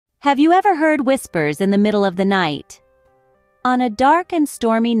Have you ever heard whispers in the middle of the night? On a dark and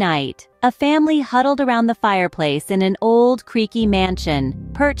stormy night, a family huddled around the fireplace in an old, creaky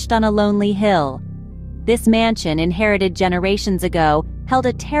mansion perched on a lonely hill. This mansion, inherited generations ago, held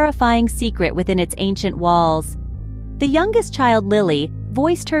a terrifying secret within its ancient walls. The youngest child, Lily,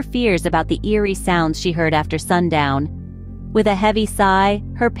 voiced her fears about the eerie sounds she heard after sundown. With a heavy sigh,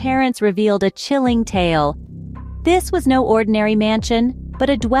 her parents revealed a chilling tale. This was no ordinary mansion, but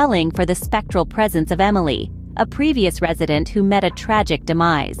a dwelling for the spectral presence of Emily, a previous resident who met a tragic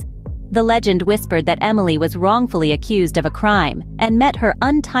demise. The legend whispered that Emily was wrongfully accused of a crime and met her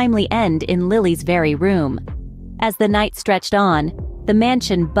untimely end in Lily's very room. As the night stretched on, the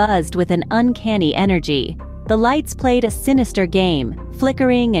mansion buzzed with an uncanny energy. The lights played a sinister game,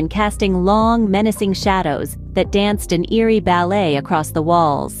 flickering and casting long, menacing shadows that danced an eerie ballet across the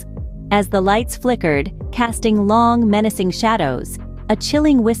walls. As the lights flickered, casting long, menacing shadows, a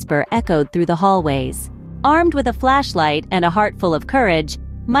chilling whisper echoed through the hallways. Armed with a flashlight and a heart full of courage,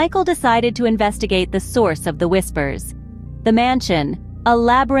 Michael decided to investigate the source of the whispers. The mansion, a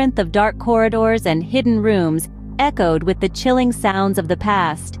labyrinth of dark corridors and hidden rooms, echoed with the chilling sounds of the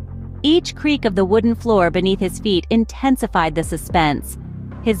past. Each creak of the wooden floor beneath his feet intensified the suspense.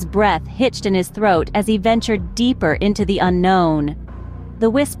 His breath hitched in his throat as he ventured deeper into the unknown. The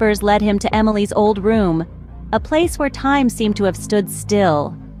whispers led him to Emily's old room, a place where time seemed to have stood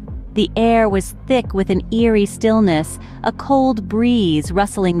still. The air was thick with an eerie stillness, a cold breeze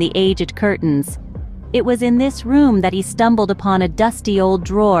rustling the aged curtains. It was in this room that he stumbled upon a dusty old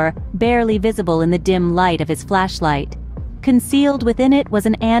drawer, barely visible in the dim light of his flashlight. Concealed within it was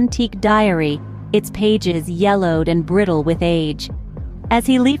an antique diary, its pages yellowed and brittle with age. As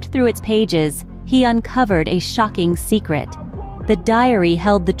he leafed through its pages, he uncovered a shocking secret. The diary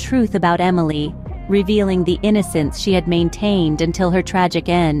held the truth about Emily, revealing the innocence she had maintained until her tragic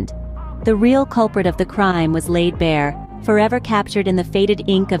end. The real culprit of the crime was laid bare, forever captured in the faded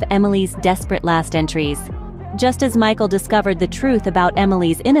ink of Emily's desperate last entries. Just as Michael discovered the truth about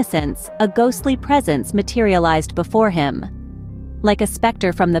Emily's innocence, a ghostly presence materialized before him. Like a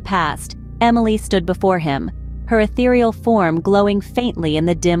specter from the past, Emily stood before him, her ethereal form glowing faintly in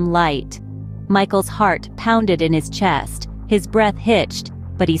the dim light. Michael's heart pounded in his chest, his breath hitched,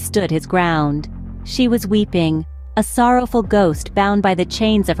 but he stood his ground. She was weeping, a sorrowful ghost bound by the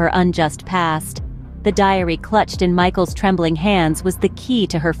chains of her unjust past. The diary clutched in Michael's trembling hands was the key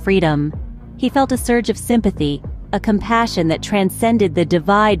to her freedom. He felt a surge of sympathy, a compassion that transcended the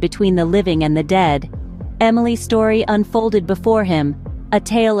divide between the living and the dead. Emily's story unfolded before him, a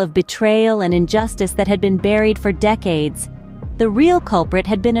tale of betrayal and injustice that had been buried for decades. The real culprit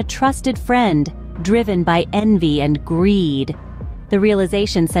had been a trusted friend, driven by envy and greed. The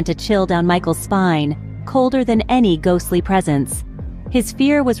realization sent a chill down Michael's spine, colder than any ghostly presence. His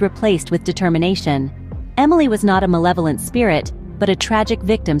fear was replaced with determination. Emily was not a malevolent spirit, but a tragic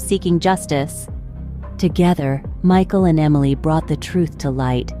victim seeking justice. Together, Michael and Emily brought the truth to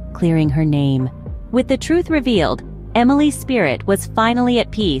light, clearing her name. With the truth revealed, Emily's spirit was finally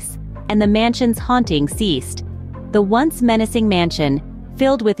at peace, and the mansion's haunting ceased. The once menacing mansion,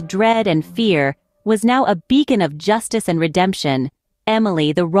 filled with dread and fear, was now a beacon of justice and redemption.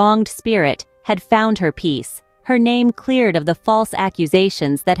 Emily, the wronged spirit, had found her peace, her name cleared of the false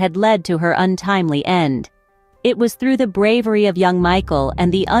accusations that had led to her untimely end. It was through the bravery of young Michael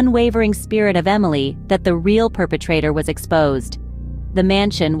and the unwavering spirit of Emily that the real perpetrator was exposed. The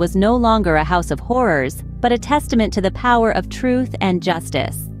mansion was no longer a house of horrors, but a testament to the power of truth and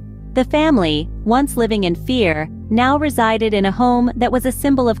justice. The family, once living in fear, now resided in a home that was a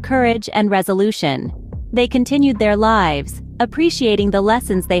symbol of courage and resolution. They continued their lives, appreciating the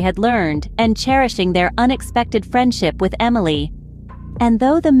lessons they had learned and cherishing their unexpected friendship with Emily. And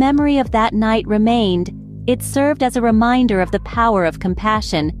though the memory of that night remained, it served as a reminder of the power of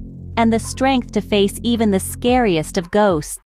compassion and the strength to face even the scariest of ghosts.